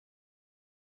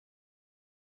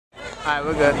Alright,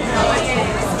 we're good.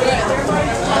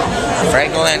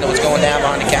 Frank Orlando, what's going down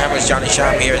behind the cameras? Johnny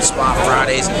Shop here at Spot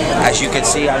Fridays. As you can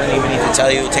see, I don't even need to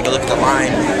tell you. Take a look at the line.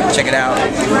 Check it out.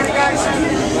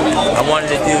 I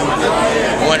wanted to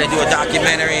do a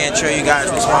documentary and show you guys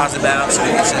what Spa's about, so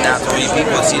we can send out to all you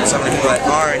people and see some of the people that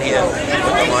are in here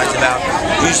what the line's about.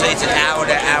 Usually it's an hour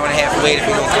to hour and a half wait if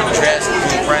you don't come dressed,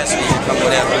 do press, or you come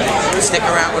whatever. Stick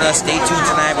around with us. Stay tuned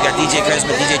tonight. We got DJ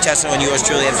Charisma, DJ Chesto, and yours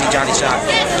truly, MC Johnny Shop.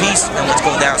 Peace, and let's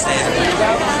go downstairs.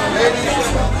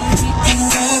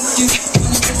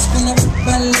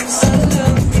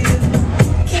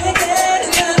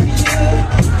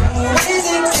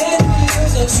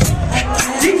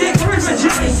 DJ Charisma,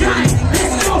 Johnny Shop.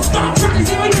 Let's go, Spot Fridays,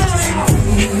 here we go.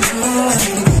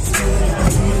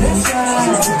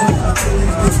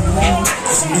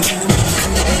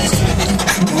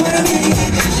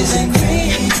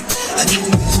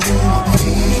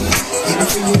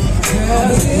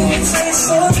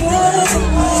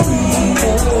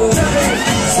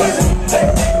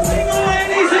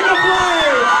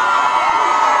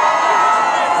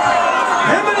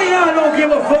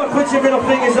 Put your middle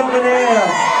fingers up in the air.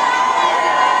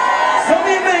 Some of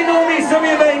you may know me, some of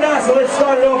you may not, so let's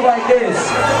start it off like this.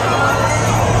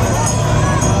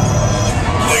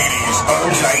 Ladies,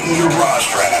 untighten your bra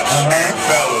straps. And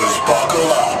fellas,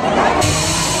 buckle up.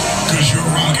 Cause you're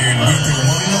rocking with the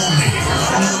one and only,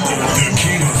 the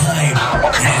king of hype,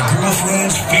 your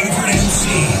girlfriend's favorite MC.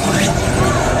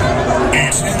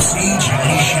 It's MC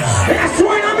Johnny Shop. That's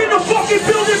right, I'm in the fucking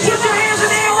building. Put your hands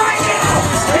in the air right now.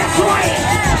 That's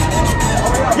right.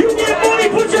 You get money,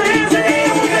 put your hands in the air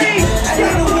with me.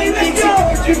 Got money, let's go.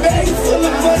 Once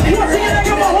again, I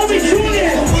got my homie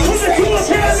Julian from the Tool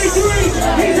Academy 3.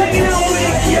 He's hanging out with me.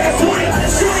 Yeah, that's right.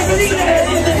 Johnny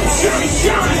Benitez, Johnny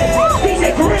Shop,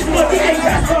 DJ Charisma, DJ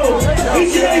Chesto.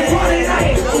 Each and every Friday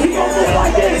night, we gon' move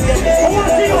like this. I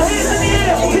wanna see your hands in the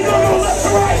air. We gon' go left to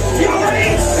right. Y'all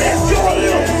ready? Let's go a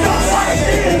little stuff like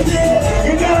this.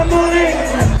 You got money,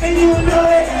 and you know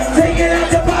it. Take it out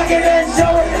your pocket and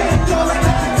show it.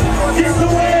 This the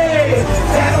way,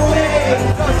 that way,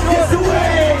 this the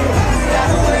way.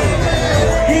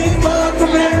 Keep up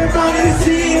from everybody to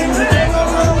see it.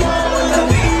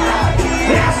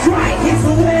 That's right, it's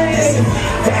the way,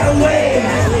 that way,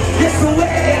 this the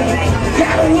way,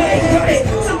 that way. Cut it.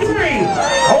 To 3.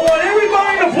 I want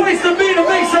everybody in the place to be to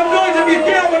make some noise if you're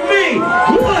down with me.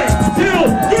 1, 2,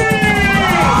 3.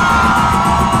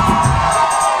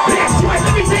 That's right,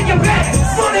 let me take you back.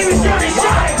 My name is Johnny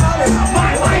Shop.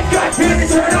 My life got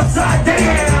turned upside down.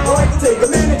 I like to take a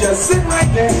minute, just sit right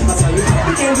there. I'll tell you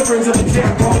the games of friends of the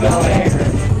jam called Bel-Air.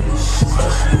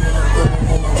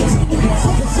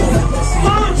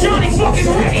 I'm Johnny fucking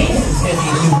ready.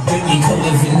 Baby,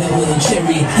 color vanilla and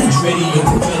cherry. Who's ready? You're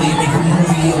ready. Make a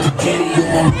movie of the Getty.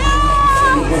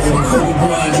 Kobe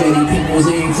Bryant, ready. People's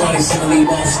aim, chronic, suddenly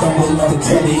won't stumble on the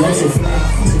telly. I'm so fly,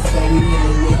 I'm so fairy, and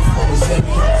the way I was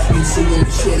heavy. You see the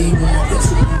machete when my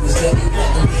pencil was heavy.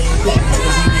 Black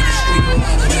jersey, nigga straight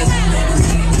out of Messi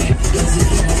magazine. Does it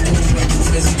in my room, like the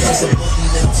Messi.